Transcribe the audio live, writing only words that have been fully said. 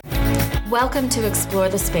Welcome to Explore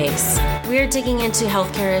the Space. We're digging into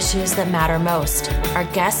healthcare issues that matter most. Our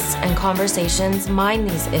guests and conversations mine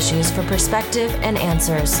these issues for perspective and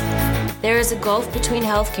answers. There is a gulf between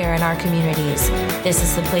healthcare and our communities. This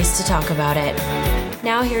is the place to talk about it.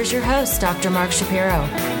 Now here's your host, Dr. Mark Shapiro.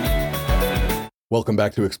 Welcome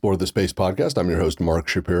back to Explore the Space podcast. I'm your host, Mark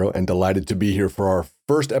Shapiro, and delighted to be here for our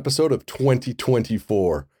first episode of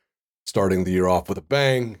 2024. Starting the year off with a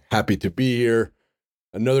bang. Happy to be here.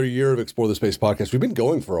 Another year of Explore the Space podcast. We've been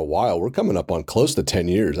going for a while. We're coming up on close to 10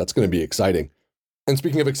 years. That's going to be exciting. And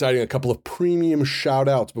speaking of exciting, a couple of premium shout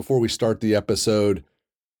outs before we start the episode.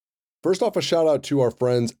 First off, a shout out to our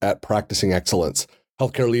friends at Practicing Excellence.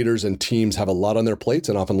 Healthcare leaders and teams have a lot on their plates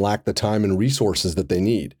and often lack the time and resources that they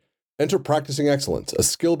need. Enter Practicing Excellence, a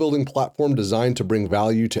skill-building platform designed to bring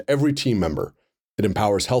value to every team member. It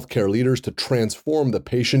empowers healthcare leaders to transform the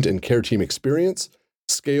patient and care team experience,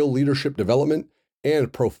 scale leadership development,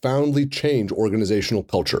 and profoundly change organizational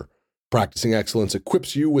culture. Practicing Excellence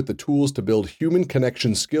equips you with the tools to build human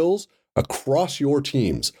connection skills across your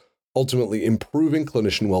teams, ultimately improving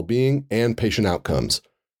clinician well-being and patient outcomes.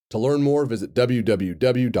 To learn more, visit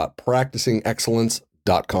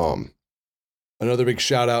www.practicingexcellence.com. Another big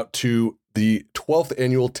shout out to the 12th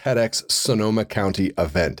annual TEDx Sonoma County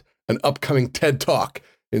event, an upcoming TED Talk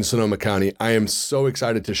in Sonoma County. I am so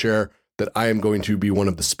excited to share that I am going to be one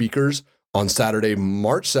of the speakers on Saturday,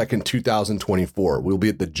 March 2nd, 2024. We'll be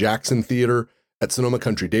at the Jackson Theater at Sonoma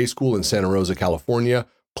Country Day School in Santa Rosa, California.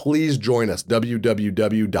 Please join us,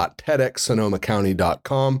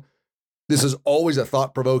 www.tedxsonomacounty.com. This is always a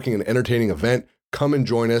thought-provoking and entertaining event. Come and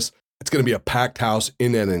join us. It's going to be a packed house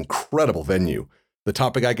in an incredible venue. The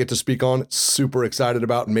topic I get to speak on, super excited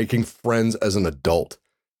about, making friends as an adult.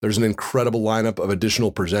 There's an incredible lineup of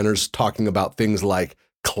additional presenters talking about things like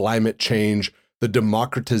climate change, the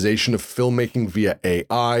democratization of filmmaking via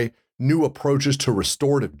AI, new approaches to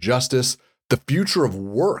restorative justice, the future of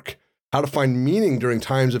work, how to find meaning during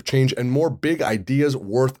times of change, and more big ideas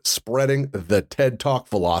worth spreading the TED Talk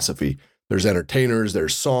philosophy. There's entertainers,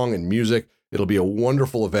 there's song and music. It'll be a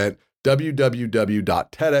wonderful event.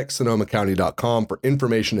 www.tedxsonomacounty.com for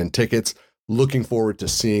information and tickets. Looking forward to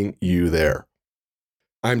seeing you there.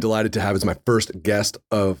 I'm delighted to have as my first guest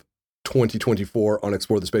of 2024 on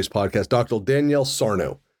Explore the Space podcast, Dr. Danielle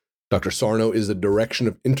Sarno. Dr. Sarno is the Director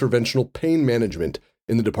of Interventional Pain Management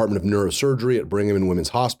in the Department of Neurosurgery at Brigham and Women's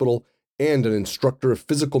Hospital and an instructor of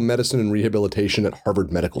physical medicine and rehabilitation at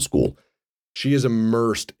Harvard Medical School. She is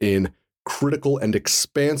immersed in critical and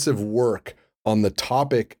expansive work on the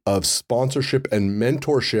topic of sponsorship and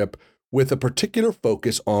mentorship with a particular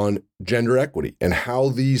focus on gender equity and how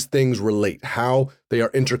these things relate, how they are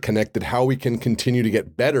interconnected, how we can continue to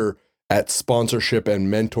get better at sponsorship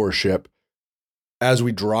and mentorship as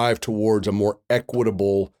we drive towards a more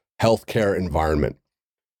equitable healthcare environment.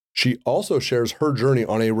 She also shares her journey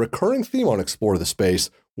on a recurring theme on Explore the Space,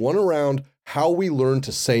 one around how we learn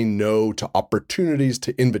to say no to opportunities,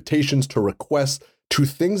 to invitations, to requests, to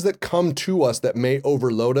things that come to us that may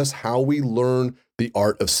overload us, how we learn the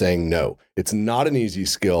art of saying no. It's not an easy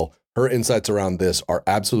skill. Her insights around this are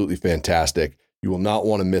absolutely fantastic. You will not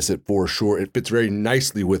want to miss it for sure. It fits very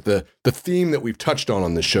nicely with the theme that we've touched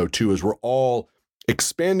on this show too, as we're all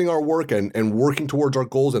expanding our work and working towards our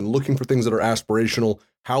goals and looking for things that are aspirational,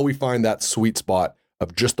 how we find that sweet spot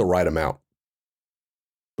of just the right amount.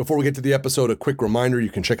 Before we get to the episode, a quick reminder, you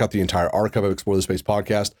can check out the entire archive of Explore the Space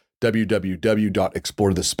podcast,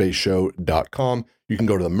 www.explorethespaceshow.com. You can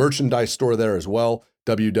go to the merchandise store there as well,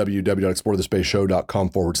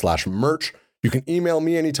 www.explorethespaceshow.com/merch. You can email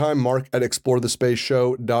me anytime,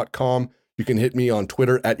 mark@explorethespaceshow.com. You can hit me on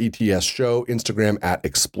Twitter @ETSShow, Instagram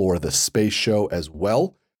 @ExploreTheSpaceShow as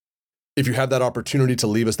well. If you have that opportunity to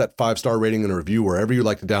leave us that 5-star rating and a review wherever you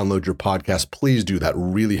like to download your podcast, please do. That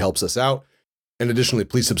really helps us out. And additionally,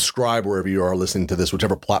 please subscribe wherever you are listening to this,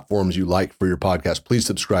 whichever platforms you like for your podcast. Please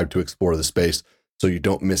subscribe to Explore the Space so you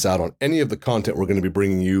don't miss out on any of the content we're going to be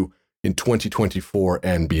bringing you in 2024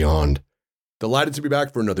 and beyond. Delighted to be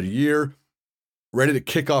back for another year. Ready to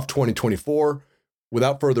kick off 2024.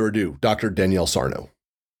 Without further ado, Dr. Danielle Sarno.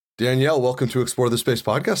 Danielle, welcome to Explore the Space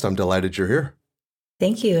podcast. I'm delighted you're here.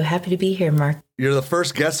 Thank you. Happy to be here, Mark. You're the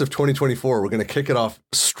first guest of 2024. We're going to kick it off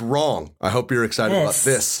strong. I hope you're excited about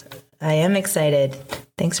this. I am excited.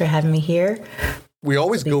 Thanks for having me here. We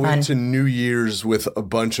always go into New Year's with a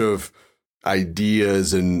bunch of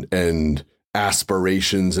ideas and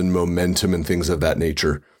aspirations and momentum and things of that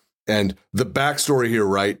nature. And the backstory here,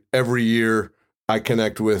 right? Every year I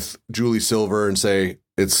connect with Julie Silver and say,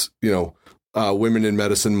 it's, Women in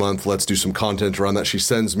Medicine Month. Let's do some content around that. She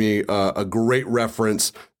sends me a great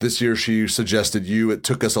reference. This year, she suggested you. It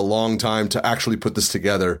took us a long time to actually put this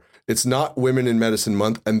together. It's not Women in Medicine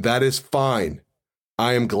Month, and that is fine.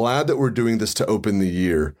 I am glad that we're doing this to open the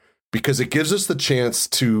year because it gives us the chance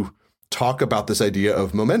to talk about this idea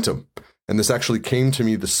of momentum. And this actually came to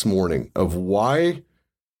me this morning of why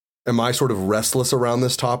am I sort of restless around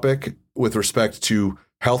this topic with respect to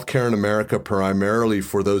healthcare in America, primarily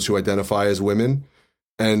for those who identify as women?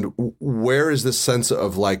 And where is this sense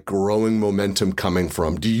of like growing momentum coming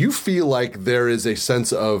from? Do you feel like there is a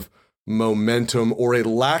sense of momentum or a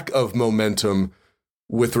lack of momentum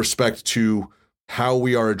with respect to how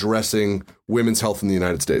we are addressing women's health in the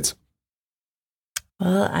United States?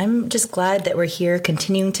 Well, I'm just glad that we're here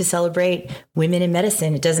continuing to celebrate women in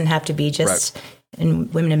medicine. It doesn't have to be just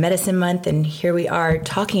in Women in Medicine Month. And here we are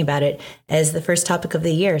talking about it as the first topic of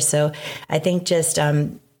the year. So I think just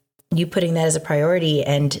you putting that as a priority,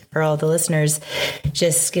 and for all the listeners,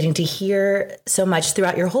 just getting to hear so much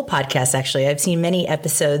throughout your whole podcast. Actually, I've seen many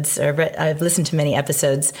episodes, or I've listened to many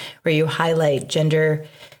episodes where you highlight gender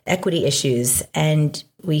equity issues, and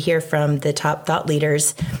we hear from the top thought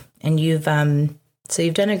leaders, and you've done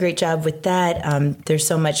a great job with that. There's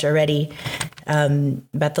so much already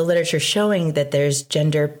about the literature showing that there's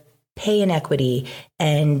gender pay inequity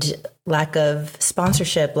and lack of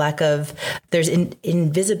sponsorship, there's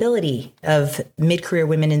invisibility of mid-career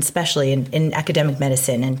women, especially in academic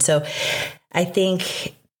medicine. And so I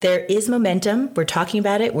think there is momentum. We're talking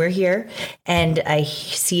about it. We're here. And I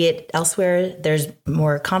see it elsewhere. There's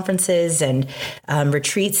more conferences and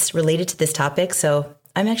retreats related to this topic. So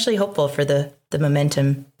I'm actually hopeful for the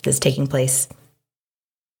momentum that's taking place.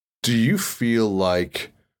 Do you feel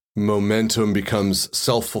like momentum becomes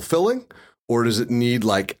self-fulfilling, or does it need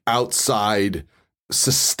like outside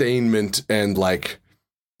sustainment and like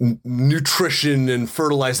nutrition and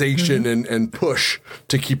fertilization and push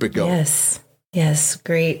to keep it going? Yes.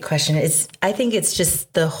 Great question. I think it's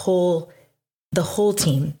just the whole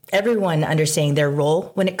team, everyone understanding their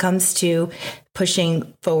role when it comes to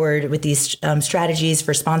pushing forward with these strategies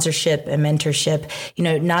for sponsorship and mentorship.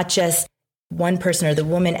 Not just one person or the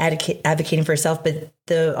woman advocating for herself, but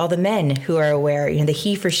all the men who are aware, the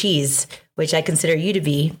he for she's, which I consider you to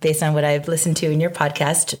be based on what I've listened to in your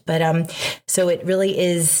podcast. But so it really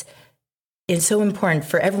is, it's so important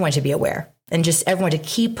for everyone to be aware and just everyone to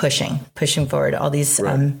keep pushing forward all these,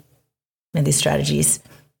 these strategies.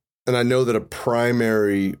 And I know that a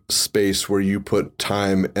primary space where you put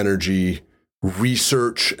time, energy,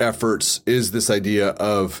 research efforts is this idea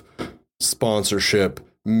of sponsorship,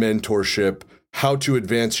 mentorship, how to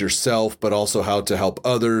advance yourself, but also how to help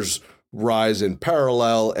others rise in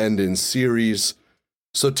parallel and in series.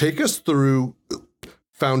 So take us through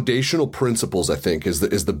foundational principles, I think, is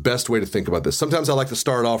the best way to think about this. Sometimes I like to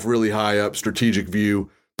start off really high up, strategic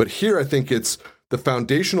view, but here I think it's the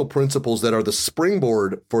foundational principles that are the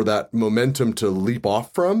springboard for that momentum to leap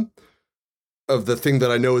off from, of the thing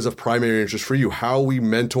that I know is of primary interest for you, how we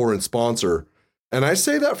mentor and sponsor. And I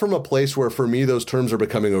say that from a place where, for me, those terms are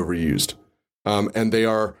becoming overused, and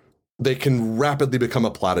they can rapidly become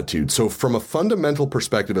a platitude. So from a fundamental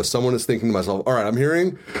perspective, if someone is thinking to myself, all right, I'm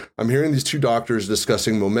hearing these two doctors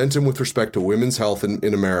discussing momentum with respect to women's health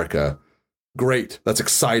in America. Great. That's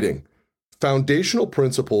exciting. Foundational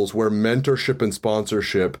principles where mentorship and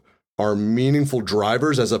sponsorship are meaningful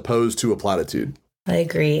drivers as opposed to a platitude. I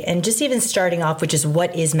agree. And just even starting off, which is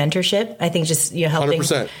what is mentorship? I think just helping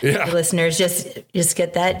the listeners just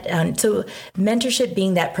get that. So mentorship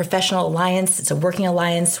being that professional alliance, it's a working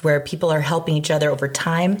alliance where people are helping each other over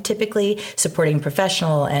time, typically supporting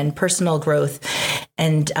professional and personal growth.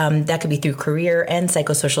 And that could be through career and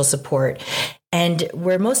psychosocial support. And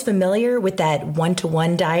we're most familiar with that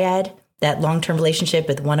one-to-one dyad, that long-term relationship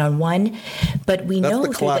with one-on-one, but we know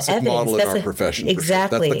through the evidence. That's the classic model in our profession.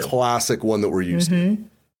 Exactly. That's the classic one that we're using.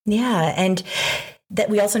 Yeah. And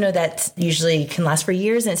that we also know that usually can last for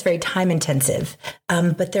years and it's very time intensive.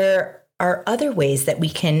 But there are other ways that we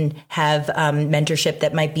can have mentorship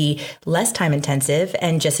that might be less time intensive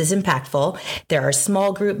and just as impactful. There are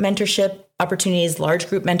small group mentorship opportunities, large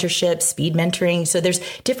group mentorship, speed mentoring. So there's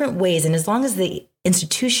different ways. And as long as the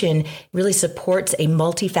institution really supports a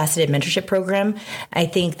multifaceted mentorship program, I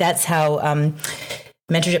think that's how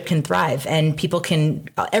mentorship can thrive, and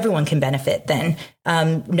everyone can benefit then,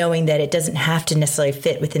 knowing that it doesn't have to necessarily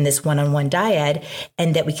fit within this one-on-one dyad,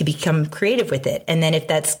 and that we could become creative with it. And then if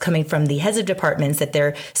that's coming from the heads of departments, that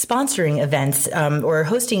they're sponsoring events or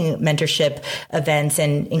hosting mentorship events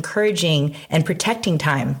and encouraging and protecting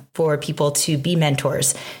time for people to be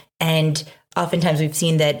mentors. And oftentimes we've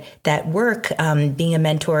seen that work, being a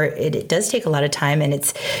mentor, it does take a lot of time, and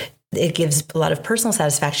it gives a lot of personal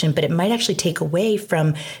satisfaction, but it might actually take away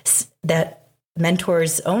from that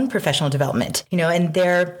mentor's own professional development, and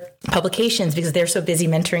their publications, because they're so busy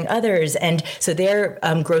mentoring others. And so their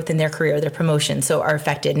growth in their career, their promotion, so are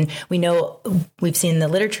affected. And we've seen in the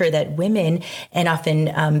literature that women and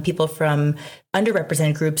often people from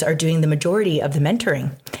underrepresented groups are doing the majority of the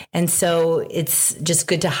mentoring. And so it's just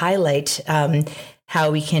good to highlight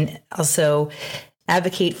how we can also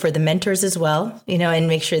advocate for the mentors as well, and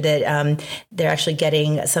make sure that they're actually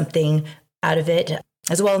getting something out of it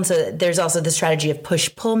as well. And so there's also the strategy of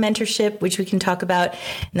push-pull mentorship, which we can talk about,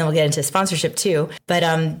 and then we'll get into sponsorship too.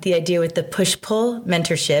 But the idea with the push-pull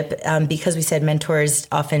mentorship, because we said mentors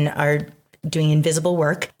often are doing invisible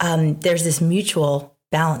work, there's this mutual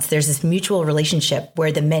balance. There's this mutual relationship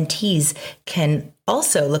where the mentees can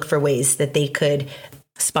also look for ways that they could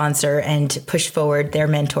sponsor and push forward their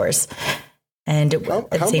mentors. And at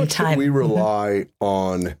the same time, how much should we rely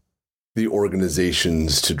on the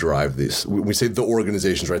organizations to drive these? We say the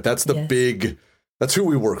organizations, right? That's the that's who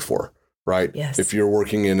we work for, right? Yes. If you're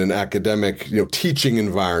working in an academic, teaching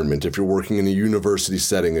environment, if you're working in a university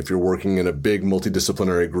setting, if you're working in a big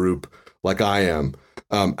multidisciplinary group like I am,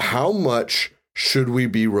 how much should we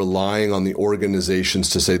be relying on the organizations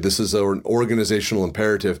to say this is an organizational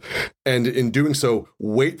imperative? And in doing so,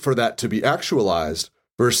 wait for that to be actualized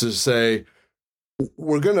versus say,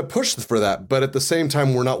 we're going to push for that, but at the same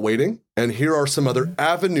time, we're not waiting. And here are some other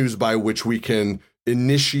avenues by which we can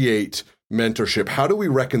initiate mentorship. How do we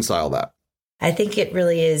reconcile that? I think it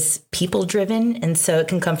really is people driven. And so it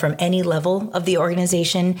can come from any level of the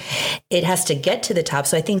organization. It has to get to the top.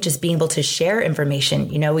 So I think just being able to share information,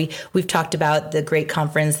 we've talked about the great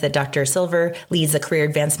conference that Dr. Silver leads, the career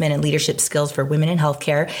advancement and leadership skills for women in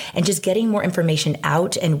healthcare, and just getting more information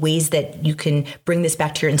out and ways that you can bring this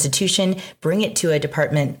back to your institution, bring it to a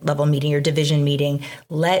department level meeting or division meeting,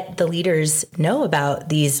 let the leaders know about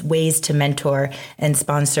these ways to mentor and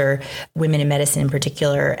sponsor women in medicine in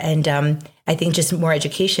particular. And, I think just more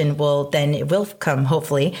education will come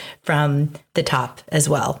hopefully from the top as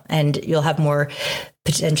well. And you'll have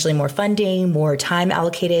potentially more funding, more time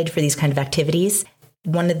allocated for these kind of activities.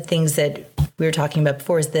 One of the things that we were talking about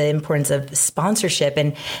before is the importance of sponsorship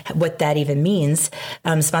and what that even means.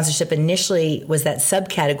 Sponsorship initially was that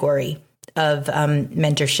subcategory of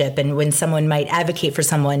mentorship. And when someone might advocate for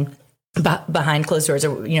someone behind closed doors,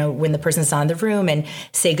 or when the person's not in the room, and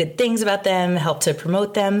say good things about them, help to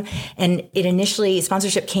promote them. And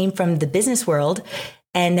sponsorship came from the business world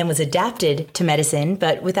and then was adapted to medicine,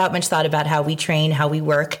 but without much thought about how we train, how we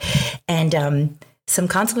work. And some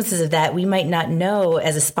consequences of that we might not know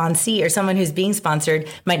as a sponsee, or someone who's being sponsored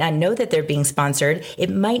might not know that they're being sponsored. It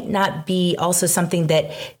might not be also something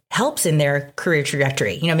that helps in their career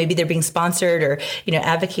trajectory. Maybe they're being sponsored or,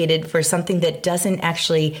 advocated for something that doesn't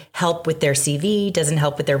actually help with their CV, doesn't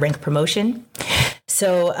help with their rank promotion.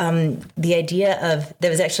 So the idea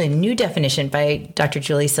there was actually a new definition by Dr.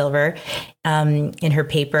 Julie Silver in her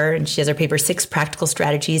paper, and she has her paper, 6 Practical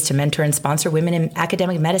Strategies to Mentor and Sponsor Women in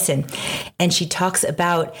Academic Medicine. And she talks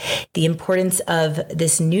about the importance of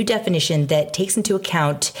this new definition that takes into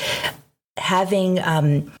account having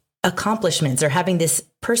accomplishments, or having this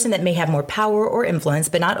person that may have more power or influence,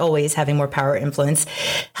 but not always having more power or influence,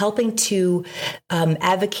 helping to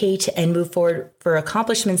advocate and move forward for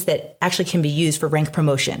accomplishments that actually can be used for rank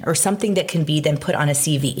promotion, or something that can be then put on a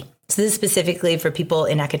CV. So this is specifically for people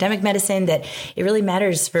in academic medicine, that it really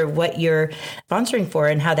matters for what you're sponsoring for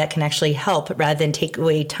and how that can actually help, rather than take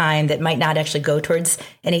away time that might not actually go towards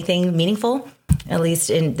anything meaningful, at least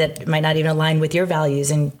that might not even align with your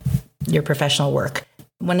values and your professional work.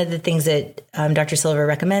 One of the things that Dr. Silver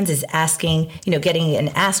recommends is asking, getting an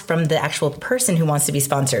ask from the actual person who wants to be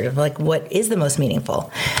sponsored, of like, what is the most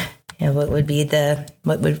meaningful? What would be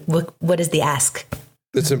what is the ask?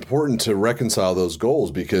 It's important to reconcile those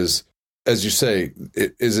goals because, as you say,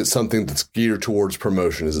 is it something that's geared towards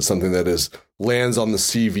promotion? Is it something that lands on the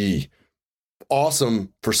CV?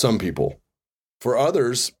 Awesome for some people. For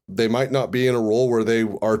others, they might not be in a role where they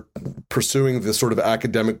are pursuing this sort of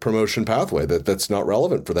academic promotion pathway that's not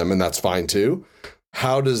relevant for them, and that's fine too.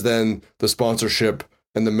 How does then the sponsorship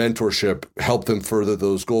and the mentorship help them further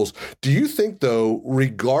those goals? Do you think, though,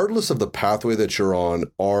 regardless of the pathway that you're on,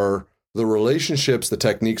 are the relationships, the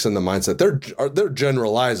techniques, and the mindset, they're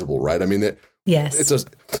generalizable, right? I mean, yes,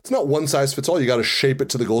 it's not one size fits all. You got to shape it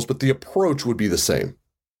to the goals, but the approach would be the same.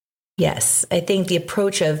 Yes, I think the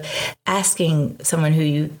approach of asking someone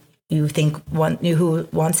who you think who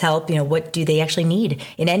wants help, what do they actually need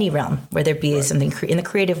in any realm, whether it be something in the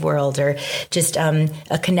creative world or just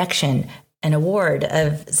a connection, an award,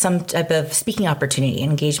 of some type of speaking opportunity,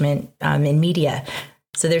 engagement in media.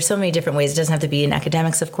 So there's so many different ways. It doesn't have to be in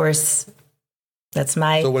academics, of course. That's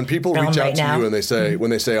my So when people reach out right to now. you and they say, when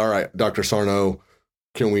they say, all right, Dr. Sarno,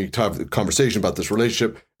 can we have a conversation about this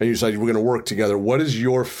relationship? And you decide we're going to work together. What is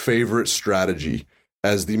your favorite strategy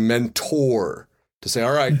as the mentor to say,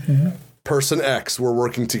 all right, person X, we're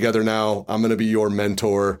working together now. I'm going to be your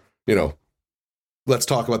mentor. You know, let's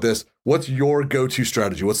talk about this. What's your go-to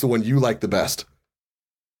strategy? What's the one you like the best?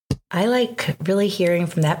 I like really hearing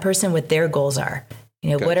from that person what their goals are.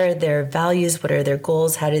 You know, what are their values? What are their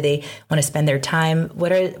goals? How do they want to spend their time?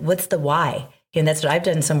 What's the why? And that's what I've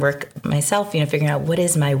done some work myself, figuring out what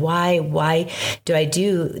is my why? Why do I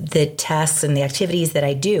do the tasks and the activities that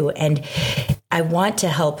I do? And I want to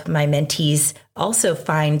help my mentees also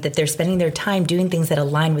find that they're spending their time doing things that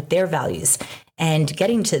align with their values and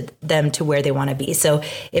getting to them to where they want to be. So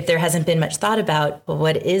if there hasn't been much thought about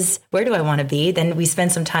where do I want to be, then we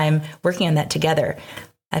spend some time working on that together.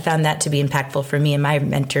 I found that to be impactful for me in my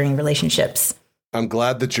mentoring relationships. I'm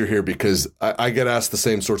glad that you're here because I get asked the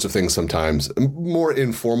same sorts of things sometimes, more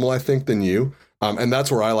informal, I think, than you. And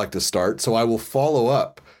that's where I like to start. So I will follow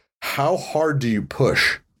up. How hard do you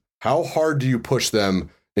push? How hard do you push them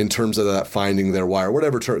in terms of that finding their why or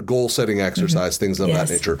whatever goal setting exercise, things of that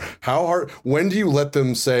nature? How hard? When do you let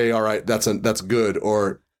them say, all right, that's good,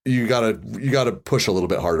 or you gotta push a little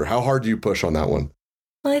bit harder? How hard do you push on that one?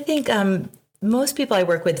 Well, I think most people I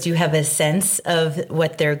work with do have a sense of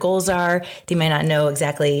what their goals are. They might not know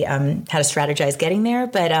exactly how to strategize getting there,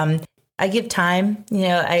 but I give time.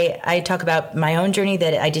 I talk about my own journey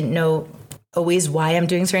that I didn't know always why I'm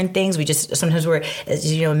doing certain things. Sometimes we're,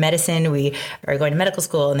 as in medicine, we are going to medical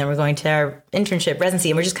school and then we're going to our internship,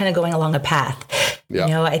 residency, and we're just kind of going along a path.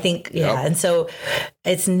 Yeah. I think, And so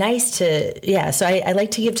it's nice to, So I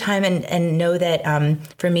like to give time and know that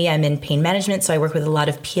for me, I'm in pain management. So I work with a lot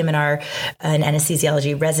of PM&R and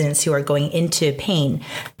anesthesiology residents who are going into pain.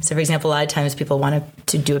 So for example, a lot of times people want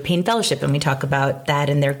to do a pain fellowship and we talk about that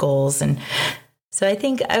and their goals. And so I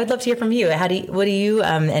think I would love to hear from you. What do you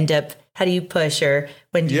end up, how do you push, or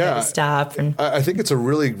when do you have to stop? And I think it's a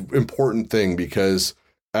really important thing because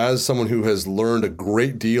as someone who has learned a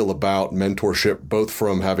great deal about mentorship, both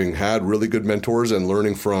from having had really good mentors and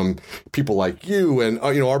learning from people like you and,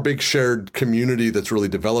 our big shared community that's really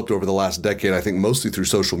developed over the last decade, I think mostly through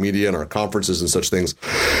social media and our conferences and such things,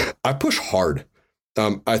 I push hard.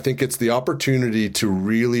 I think it's the opportunity to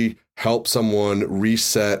really help someone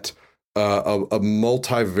reset a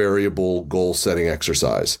multivariable goal setting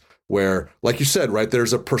exercise. Where, like you said, right,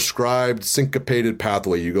 there's a prescribed syncopated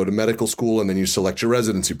pathway. You go to medical school and then you select your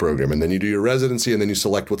residency program and then you do your residency and then you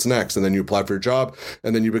select what's next and then you apply for your job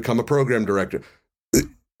and then you become a program director.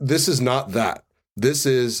 This is not that. This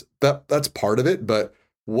is that's part of it. But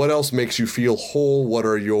what else makes you feel whole? What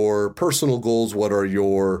are your personal goals? What are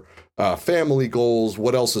your family goals?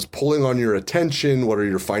 What else is pulling on your attention? What are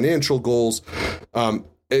your financial goals?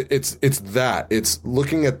 It's that. It's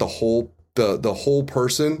looking at the whole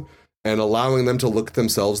person and allowing them to look at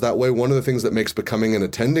themselves that way. One of the things that makes becoming an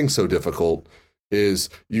attending so difficult is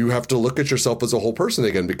you have to look at yourself as a whole person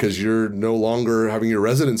again, because you're no longer having your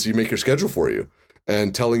residency make your schedule for you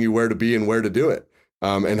and telling you where to be and where to do it,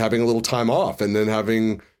 and having a little time off and then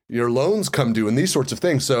having your loans come due and these sorts of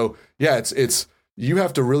things. So it's you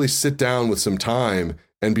have to really sit down with some time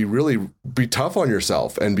and be tough on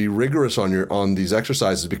yourself and be rigorous on these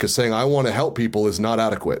exercises, because saying I want to help people is not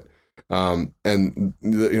adequate. And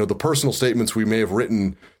the personal statements we may have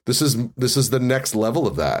written, this is the next level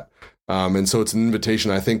of that. And so it's an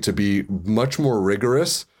invitation, I think, to be much more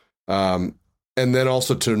rigorous. And then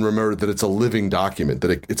also to remember that it's a living document,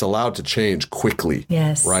 that it's allowed to change quickly.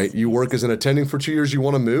 Yes. Right. You work as an attending for 2 years. You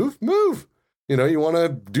want to move. You want to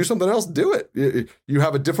do something else, do it. You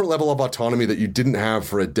have a different level of autonomy that you didn't have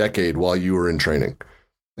for a decade while you were in training,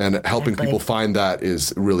 and helping people find that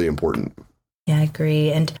is really important. Yeah, I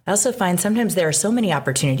agree. And I also find sometimes there are so many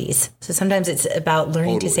opportunities. So sometimes it's about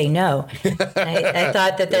learning to say no. I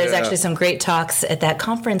thought that there's actually some great talks at that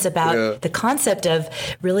conference about the concept of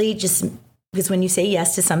really just, because when you say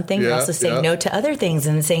yes to something, you also say no to other things,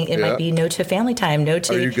 and saying it might be no to family time, no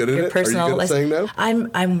to your personal. Are you good at saying no?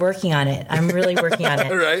 I'm working on it. I'm really working on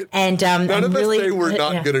it. Right. And none of us say we're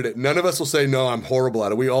not good at it. None of us will say no, I'm horrible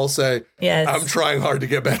at it. We all say, I'm trying hard to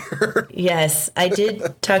get better. Yes, I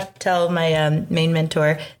did tell my main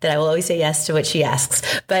mentor that I will always say yes to what she asks,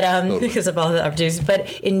 but because of all the opportunities.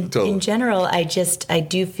 But in general, I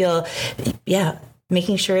do feel,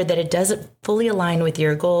 making sure that it does fully align with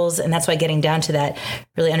your goals. And that's why getting down to that,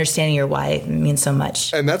 really understanding your why means so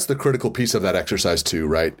much. And that's the critical piece of that exercise too,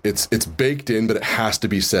 right? It's baked in, but it has to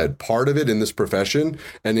be said. Part of it in this profession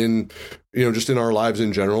and in, just in our lives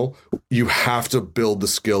in general, you have to build the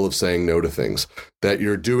skill of saying no to things. That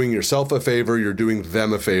you're doing yourself a favor, you're doing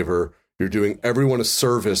them a favor, you're doing everyone a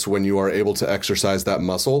service when you are able to exercise that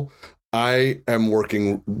muscle. I am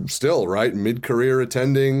working still, right? Mid-career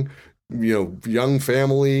attending, young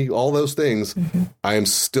family, all those things. Mm-hmm. I am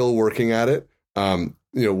still working at it,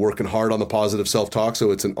 working hard on the positive self-talk.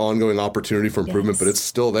 So it's an ongoing opportunity for improvement, but it's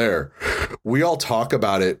still there. We all talk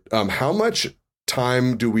about it. How much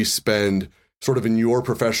time do we spend sort of in your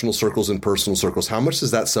professional circles and personal circles? How much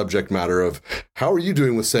does that subject matter of how are you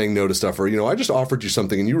doing with saying no to stuff? Or, I just offered you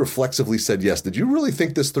something and you reflexively said yes. Did you really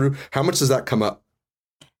think this through? How much does that come up?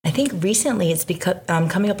 I think recently it's become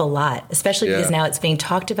coming up a lot, especially because now it's being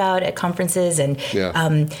talked about at conferences. And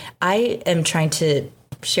I am trying to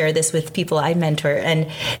share this with people I mentor and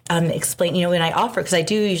explain, when I offer, because I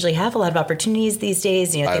do usually have a lot of opportunities these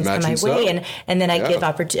days, things come my way. And then I give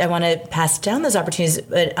I want to pass down those opportunities,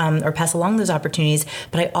 but, or pass along those opportunities.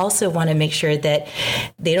 But I also want to make sure that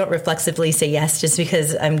they don't reflexively say yes just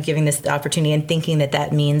because I'm giving this opportunity and thinking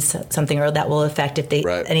that means something or that will affect if they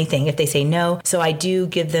anything, if they say no. So I do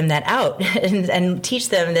give them that out and teach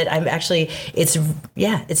them that I'm actually, it's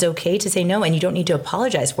okay to say no, and you don't need to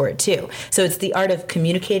apologize for it too. So it's the art of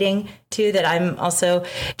communicating too, that I'm also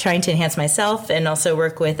trying to enhance myself and also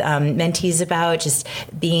work with mentees about just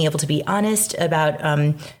being able to be honest about,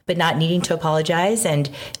 but not needing to apologize and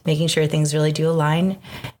making sure things really do align.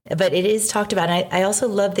 But it is talked about. And I also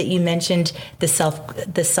love that you mentioned the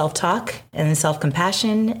self-talk and the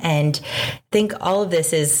self-compassion. And I think all of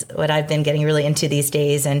this is what I've been getting really into these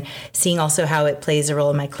days and seeing also how it plays a role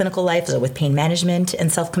in my clinical life with pain management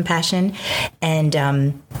and self-compassion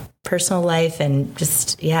and personal life. And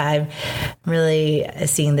just, I'm really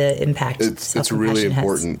seeing the impact. It's really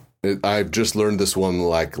important. I've just learned this one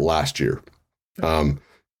like last year.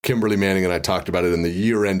 Kimberly Manning and I talked about it in the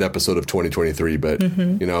year-end episode of 2023, but,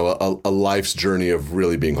 a life's journey of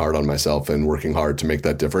really being hard on myself and working hard to make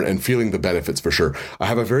that different and feeling the benefits for sure. I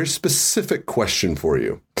have a very specific question for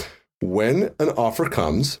you. When an offer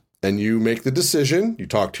comes and you make the decision, you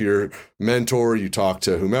talk to your mentor, you talk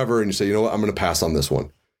to whomever, and you say, you know what, I'm going to pass on this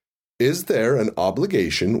one. Is there an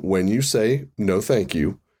obligation when you say no, thank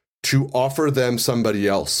you, to offer them somebody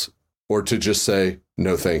else or to just say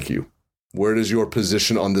no, thank you? Where is your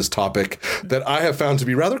position on this topic that I have found to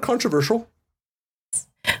be rather controversial?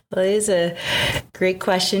 Well, it is a great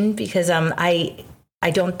question because I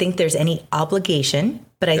don't think there's any obligation,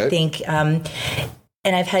 but I think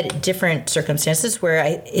and I've had different circumstances where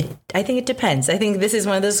I think it depends. I think this is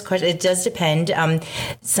one of those questions. It does depend.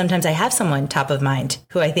 Sometimes I have someone top of mind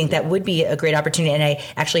who I think that would be a great opportunity. And I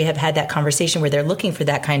actually have had that conversation where they're looking for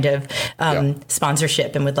that kind of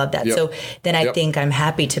sponsorship and would love that. So then I think I'm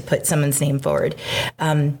happy to put someone's name forward.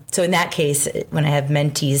 So in that case, when I have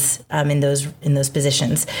mentees in those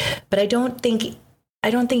positions, but I don't think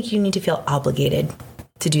you need to feel obligated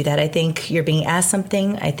to do that. I think you're being asked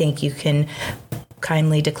something. I think you can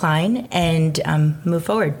kindly decline and move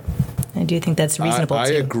forward. I do think that's reasonable. I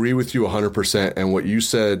agree with you 100%. And what you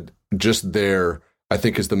said just there, I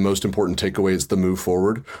think is the most important takeaway. It's the move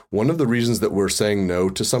forward. One of the reasons that we're saying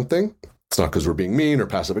no to something, it's not because we're being mean or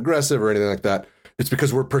passive aggressive or anything like that. It's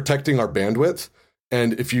because we're protecting our bandwidth.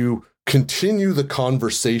 And if you continue the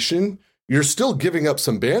conversation, you're still giving up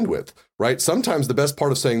some bandwidth, right? Sometimes the best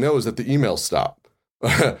part of saying no is that the emails stop.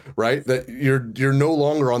 Right? That you're no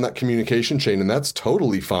longer on that communication chain, and that's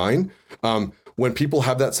totally fine. When people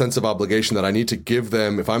have that sense of obligation that I need to give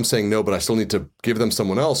them, if I'm saying no, but I still need to give them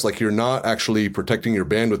someone else, like you're not actually protecting your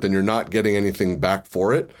bandwidth and you're not getting anything back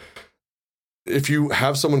for it. If you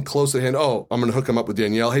have someone close at hand, I'm going to hook them up with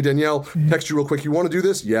Danielle. Hey, Danielle, text you real quick. You want to do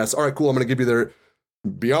this? Yes. All right, cool. I'm going to give you their.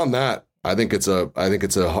 Beyond that, I think it's a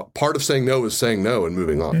part of saying no is saying no and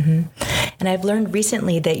moving on. Mm-hmm. And I've learned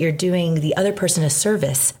recently that you're doing the other person a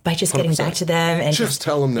service by just getting 100%. Back to them and just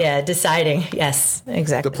tell them no. Yeah, deciding. Yes,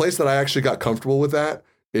 exactly. The place that I actually got comfortable with that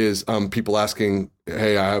is people asking,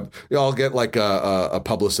 hey, I'll get like a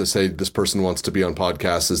publicist, hey, this person wants to be on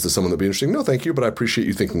podcasts. Is this someone that'd be interesting? No, thank you, but I appreciate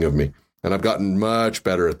you thinking of me. And I've gotten much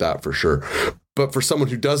better at that for sure. But for someone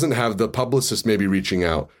who doesn't have the publicist maybe reaching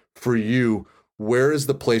out, for you, where is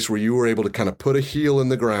the place where you were able to kind of put a heel in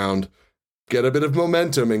the ground, get a bit of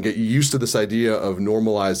momentum, and get used to this idea of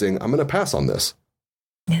normalizing, I'm going to pass on this?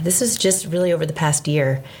 Yeah, this is just really over the past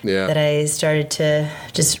year that I started to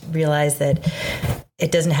just realize that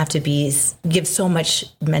it doesn't have to give so much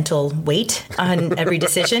mental weight on every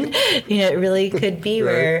decision. It really could be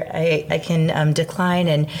where I can decline.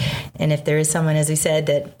 And if there is someone, as we said,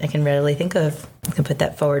 that I can readily think of, I can put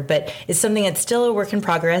that forward. But it's something that's still a work in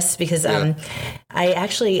progress because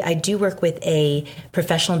I do work with a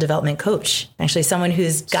professional development coach, actually someone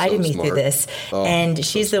who's guided me through this. And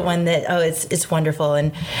she's the one that, it's wonderful.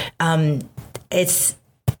 And it's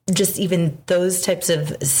just even those types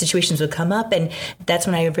of situations would come up. And that's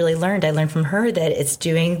when I really learned. I learned from her that it's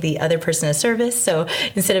doing the other person a service. So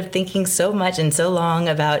instead of thinking so much and so long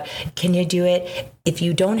about, can you do it? If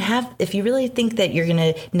you really think that you're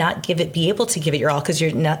going to not be able to give it your all because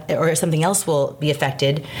you're not, or something else will be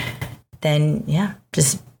affected, then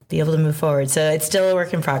just be able to move forward. So it's still a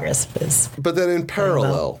work in progress. But then in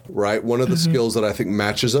parallel, right? One of the skills that I think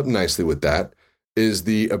matches up nicely with that is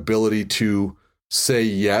the ability to say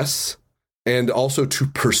yes and also to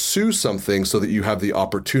pursue something so that you have the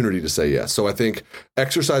opportunity to say yes. So I think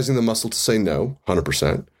exercising the muscle to say no,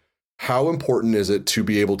 100%. How important is it to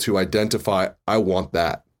be able to identify, I want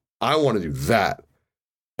that, I want to do that,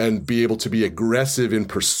 and be able to be aggressive in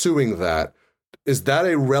pursuing that? Is that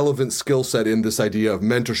a relevant skill set in this idea of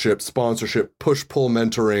mentorship, sponsorship, push-pull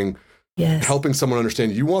mentoring, helping someone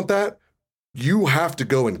understand you want that? You have to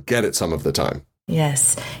go and get it some of the time.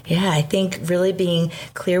 Yes. Yeah. I think really being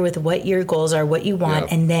clear with what your goals are, what you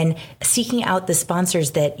want, and then seeking out the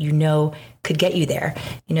sponsors that could get you there.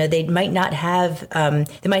 They might not have,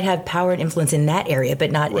 they might have power and influence in that area,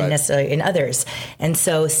 but not necessarily in others. And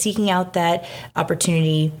so seeking out that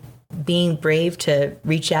opportunity, being brave to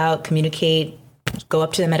reach out, communicate, go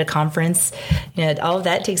up to them at a conference, all of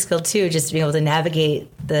that takes skill too, just being able to navigate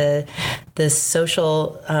the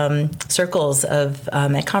social circles of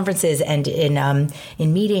at conferences and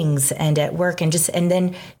in meetings and at work, and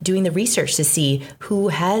then doing the research to see who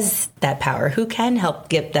has that power, who can help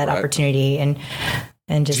get that opportunity. And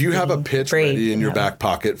just do you have a pitch ready in your back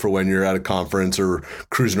pocket for when you're at a conference or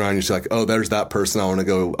cruising around? You're like, oh, there's that person. I want to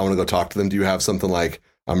go talk to them. Do you have something like,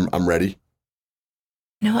 I'm ready?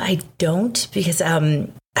 No, I don't, because I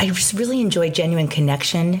just really enjoy genuine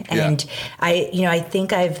connection. And I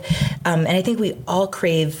think I think we all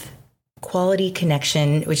crave quality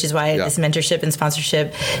connection, which is why this mentorship and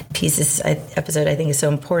sponsorship piece, this episode, I think is so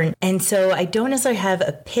important. And so I don't necessarily have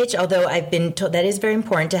a pitch, although I've been told that is very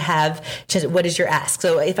important to have. What is your ask?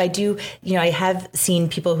 So if I do, I have seen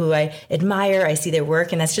people who I admire, I see their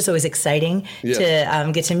work, and that's just always exciting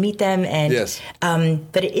to get to meet them. And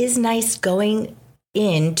but it is nice going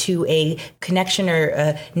into a connection or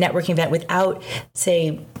a networking event without,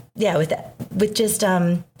 with just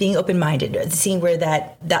being open-minded, seeing where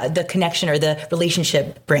the connection or the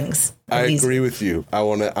relationship brings. I agree with you.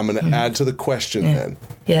 I'm going to add to the question then.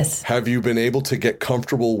 Yes. Have you been able to get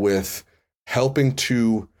comfortable with helping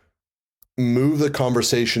to move the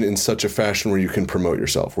conversation in such a fashion where you can promote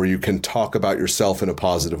yourself, where you can talk about yourself in a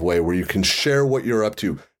positive way, where you can share what you're up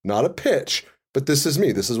to? Not a pitch, but this is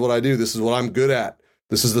me. This is what I do. This is what I'm good at.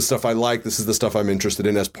 This is the stuff I like. This is the stuff I'm interested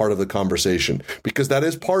in as part of the conversation, because that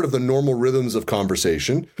is part of the normal rhythms of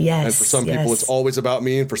conversation. Yes. And for some people, it's always about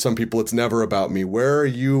me. And for some people, it's never about me. Where are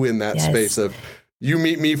you in that space of you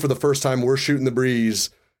meet me for the first time, we're shooting the breeze,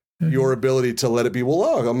 your ability to let it be,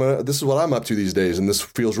 this is what I'm up to these days. And this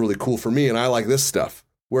feels really cool for me. And I like this stuff.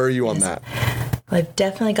 Where are you on that? I've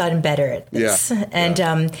definitely gotten better at this.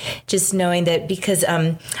 Just knowing that, because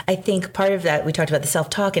I think part of that, we talked about the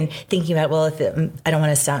self-talk and thinking about, if I don't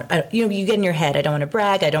want to sound, you get in your head, I don't want to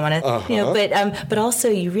brag, I don't want to, but also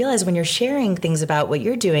you realize when you're sharing things about what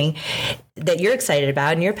you're doing that you're excited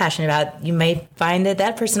about and you're passionate about, you may find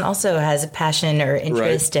that person also has a passion or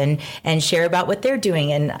interest and share about what they're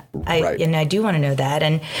doing. And I do want to know that.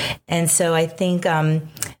 And so I think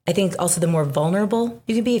also the more vulnerable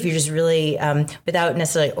you can be, if you're just really, without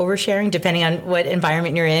necessarily oversharing, depending on what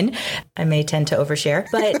environment you're in. I may tend to overshare,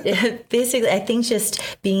 but basically I think just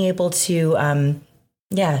being able to,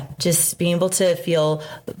 just being able to feel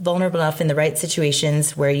vulnerable enough in the right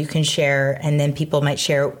situations where you can share, and then people might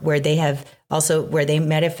share where they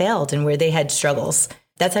might have failed and where they had struggles.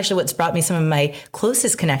 That's actually what's brought me some of my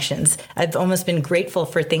closest connections. I've almost been grateful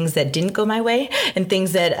for things that didn't go my way and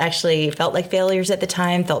things that actually felt like failures at the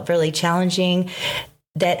time, felt really challenging,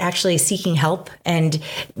 that actually seeking help and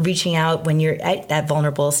reaching out when you're at that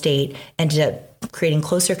vulnerable state ended up creating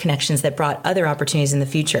closer connections that brought other opportunities in the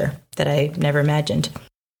future that I never imagined.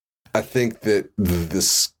 I think that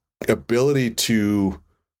this ability to,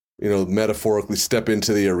 metaphorically step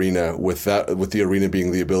into the arena with the arena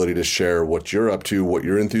being the ability to share what you're up to, what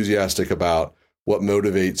you're enthusiastic about, what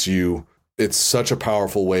motivates you. It's such a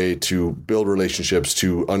powerful way to build relationships,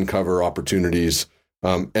 to uncover opportunities,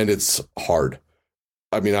 And it's hard.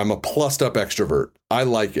 I mean, I'm a plussed up extrovert. I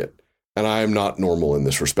like it. And I am not normal in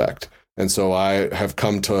this respect. And so I have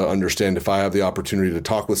come to understand if I have the opportunity to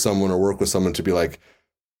talk with someone or work with someone to be like,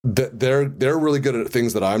 they're really good at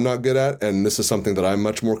things that I'm not good at. And this is something that I'm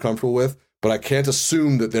much more comfortable with, but I can't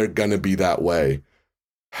assume that they're going to be that way.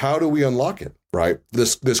 How do we unlock it, right?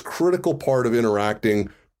 This critical part of interacting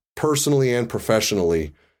personally and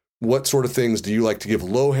professionally. What sort of things do you like to give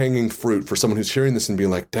low-hanging fruit for someone who's hearing this and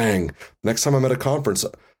being like, dang, next time I'm at a conference,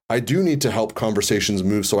 I do need to help conversations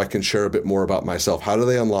move so I can share a bit more about myself. How do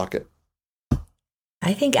they unlock it?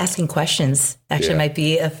 I think asking questions actually might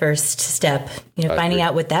be a first step, finding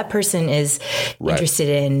out what that person is interested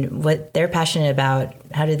in, what they're passionate about,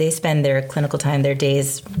 how do they spend their clinical time, their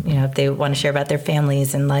days, if they want to share about their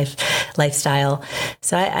families and lifestyle.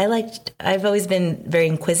 So I've always been very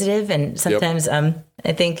inquisitive, and sometimes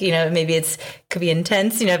I think, maybe could be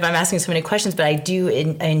intense, if I'm asking so many questions, but I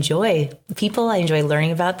enjoy people. I enjoy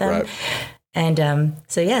learning about them. Right. And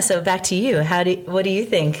so back to you. What do you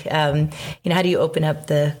think? How do you open up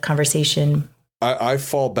the conversation? I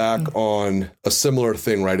fall back on a similar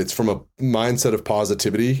thing, right? It's from a mindset of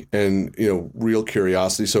positivity and, real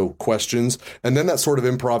curiosity. So questions, and then that sort of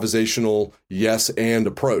improvisational yes and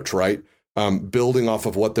approach, right? Building off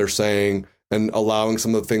of what they're saying and allowing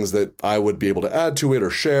some of the things that I would be able to add to it or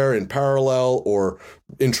share in parallel or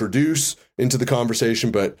introduce into the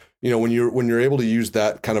conversation. But, when you're able to use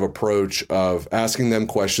that kind of approach of asking them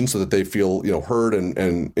questions so that they feel, heard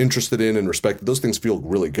and interested in and respected, those things feel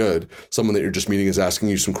really good. Someone that you're just meeting is asking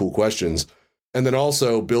you some cool questions. And then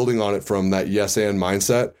also building on it from that yes and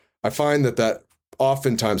mindset, I find that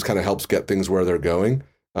oftentimes kind of helps get things where they're going.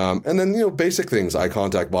 And then, basic things, eye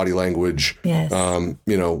contact, body language, yes. Kind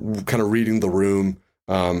of reading the room,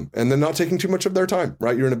 and then not taking too much of their time,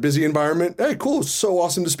 right? You're in a busy environment. Hey, cool. So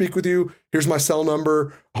awesome to speak with you. Here's my cell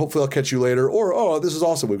number. Hopefully I'll catch you later. Or, oh, this is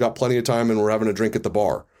awesome. We've got plenty of time and we're having a drink at the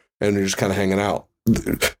bar and you're just kind of hanging out.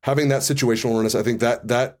 Having that situational awareness, I think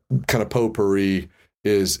that kind of potpourri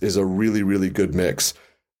is a really, really good mix.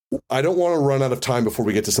 I don't want to run out of time before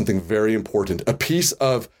we get to something very important. A piece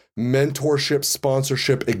of mentorship,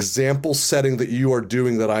 sponsorship, example setting that you are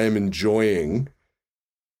doing that I am enjoying.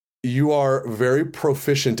 You are very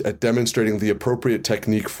proficient at demonstrating the appropriate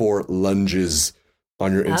technique for lunges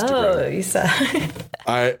on your Instagram. Oh, you saw.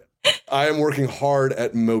 I am working hard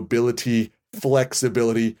at mobility,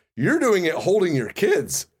 flexibility. You're doing it holding your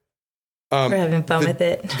kids. We're having fun with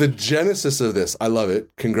it. The genesis of this, I love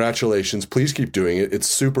it. Congratulations. Please keep doing it. It's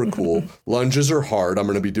super cool. Lunges are hard. I'm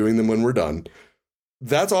going to be doing them when we're done.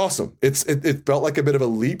 That's awesome. It felt like a bit of a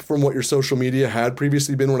leap from what your social media had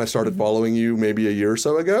previously been when I started following you maybe a year or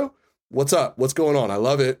so ago. What's up? What's going on? I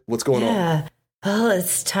love it. What's going on? Well,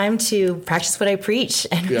 it's time to practice what I preach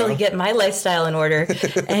and really get my lifestyle in order.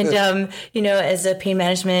 And, as a pain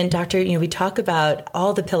management doctor, we talk about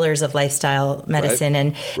all the pillars of lifestyle medicine.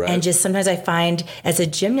 And just sometimes I find as a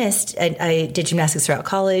gymnast, I did gymnastics throughout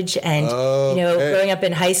college and, growing up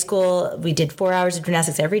in high school, we did 4 hours of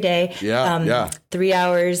gymnastics every day, 3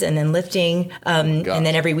 hours and then lifting, and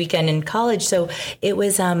then every weekend in college. So it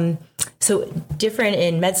was, so different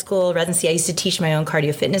in med school, residency. I used to teach my own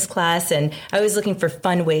cardio fitness class, and I was looking for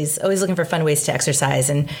fun ways to exercise.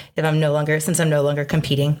 And since I'm no longer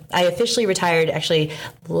competing, I officially retired actually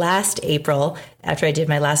last April after I did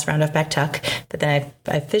my last round of back tuck, but then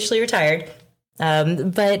I officially retired.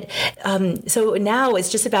 So now it's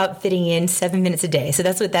just about fitting in 7 minutes a day. So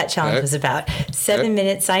that's what that challenge was about. 7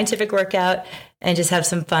 minute scientific workout and just have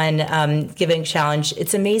some fun, giving challenge.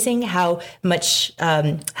 It's amazing how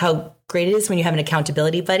great it is when you have an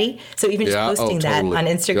accountability buddy. So even just posting that on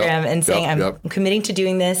Instagram and saying, I'm committing to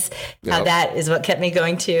doing this, how that is what kept me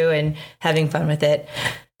going too and having fun with it.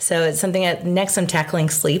 So it's something that next I'm tackling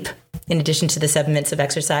sleep in addition to the 7 minutes of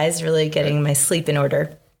exercise, really getting my sleep in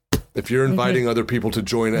order. If you're inviting other people to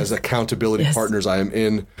join as accountability partners, I am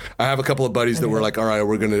in. I have a couple of buddies that were like, all right,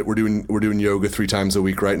 we're doing yoga 3 times a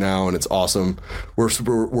week right now, and it's awesome. We're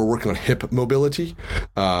working on hip mobility,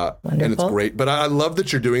 and it's great. But I love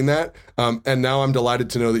that you're doing that. And now I'm delighted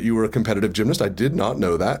to know that you were a competitive gymnast. I did not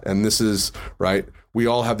know that, and this is right. We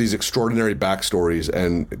all have these extraordinary backstories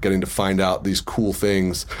and getting to find out these cool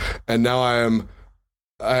things. And now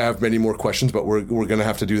I have many more questions, but we're going to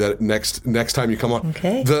have to do that next time you come on.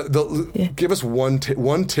 Okay. Give us one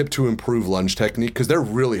tip to improve lunge technique, because they're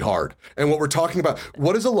really hard. And what we're talking about,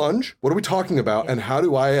 what is a lunge? What are we talking about? And how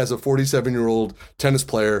do I, as a 47-year-old tennis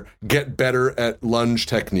player, get better at lunge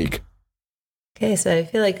technique? Okay, so I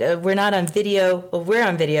feel like we're not on video. Well, we're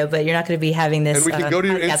on video, but you're not going to be having this. And we can go to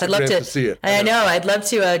your podcast. Instagram I'd love to see it. I know. I'd love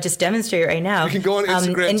to just demonstrate right now. You can go on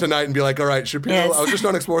Instagram tonight and be like, all right, Shapiro, yes. I was just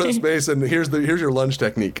on Explore the Space, and here's your lunge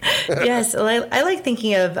technique. Yes, well, I like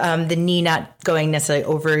thinking of the knee not going necessarily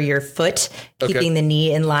over your foot, keeping the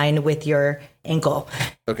knee in line with your ankle.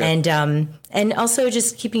 Okay. And also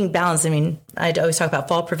just keeping balance. I mean, I always talk about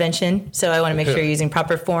fall prevention, so I want to make sure you're using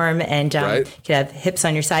proper form and you can have hips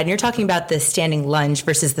on your side. And you're talking about the standing lunge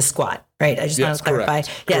versus the squat, right? I just want to clarify.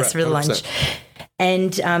 Yes, for the 100%. Lunge.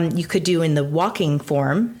 And you could do in the walking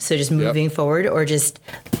form, so just moving forward, or just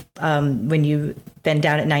when you bend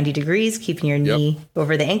down at 90 degrees, keeping your knee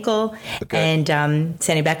over the ankle, and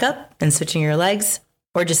standing back up and switching your legs,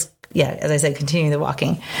 or just as I said, continuing the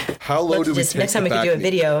walking. How low do we take next time the we could do a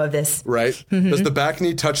video of this. Right. Mm-hmm. Does the back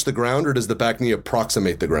knee touch the ground, or does the back knee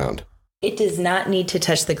approximate the ground? It does not need to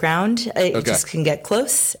touch the ground. It just can get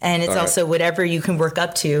close. And it's also whatever you can work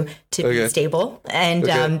up to be stable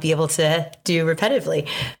and be able to do repetitively.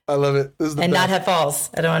 I love it. This is the and best. not have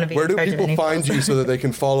falls. I don't want to be Where do people find you so that they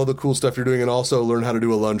can follow the cool stuff you're doing and also learn how to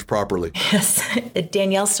do a lunge properly? Yes.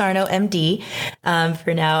 Danielle Sarno, MD,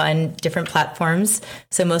 for now on different platforms.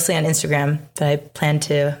 So mostly on Instagram, but I plan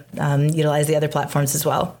to utilize the other platforms as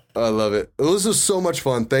well. I love it. This is so much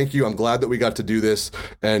fun. Thank you. I'm glad that we got to do this.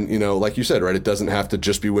 And, like you said, right, it doesn't have to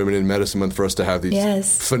just be Women in Medicine Month for us to have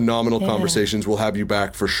these phenomenal conversations. We'll have you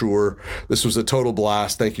back for sure. This was a total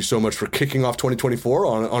blast. Thank you so much for kicking off 2024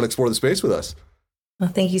 on Explore the Space with us. Well,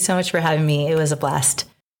 thank you so much for having me. It was a blast.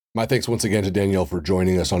 My thanks once again to Danielle for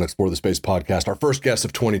joining us on Explore the Space podcast, our first guest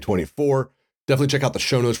of 2024. Definitely check out the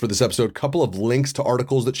show notes for this episode. Couple of links to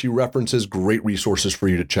articles that she references. Great resources for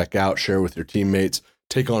you to check out, share with your teammates,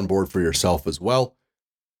 take on board for yourself as well.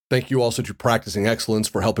 Thank you also to Practicing Excellence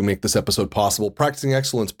for helping make this episode possible. Practicing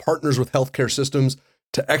Excellence partners with healthcare systems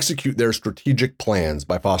to execute their strategic plans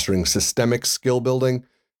by fostering systemic skill building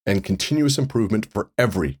and continuous improvement for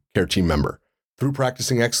every care team member. Through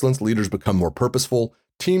Practicing Excellence, leaders become more purposeful,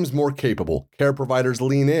 teams more capable, care providers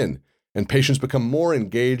lean in, and patients become more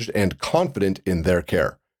engaged and confident in their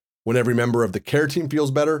care. When every member of the care team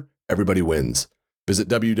feels better, everybody wins. Visit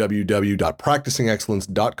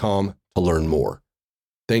www.practicingexcellence.com to learn more.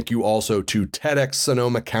 Thank you also to TEDx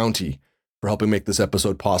Sonoma County for helping make this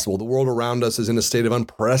episode possible. The world around us is in a state of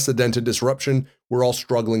unprecedented disruption. We're all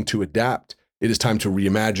struggling to adapt. It is time to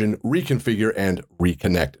reimagine, reconfigure, and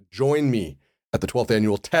reconnect. Join me at the 12th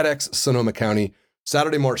annual TEDx Sonoma County,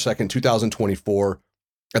 Saturday, March 2nd, 2024,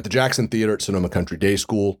 at the Jackson Theater at Sonoma Country Day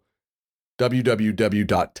School.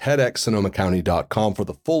 www.tedxsonomacounty.com for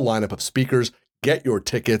the full lineup of speakers. Get your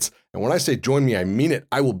tickets. And when I say join me, I mean it.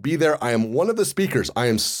 I will be there. I am one of the speakers. I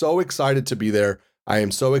am so excited to be there. I am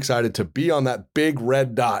so excited to be on that big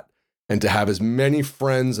red dot and to have as many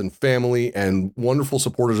friends and family and wonderful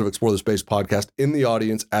supporters of Explore the Space podcast in the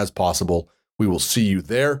audience as possible. We will see you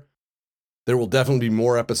there. There will definitely be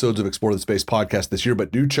more episodes of Explore the Space podcast this year,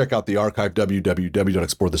 but do check out the archive,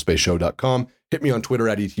 www.explorethespaceshow.com. Hit me on Twitter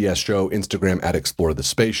at ETSShow, Instagram at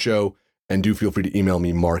ExploreTheSpaceShow. And do feel free to email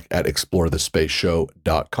me,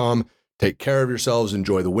 mark@explorethespaceshow.com. Take care of yourselves.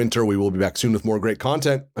 Enjoy the winter. We will be back soon with more great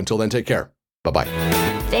content. Until then, take care. Bye-bye.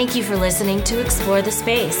 Thank you for listening to Explore the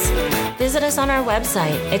Space. Visit us on our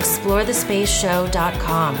website,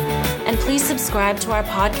 explorethespaceshow.com. And please subscribe to our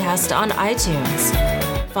podcast on iTunes.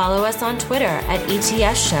 Follow us on Twitter at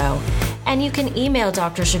ETSShow. And you can email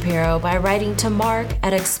Dr. Shapiro by writing to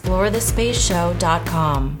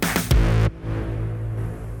mark@explorethespaceshow.com.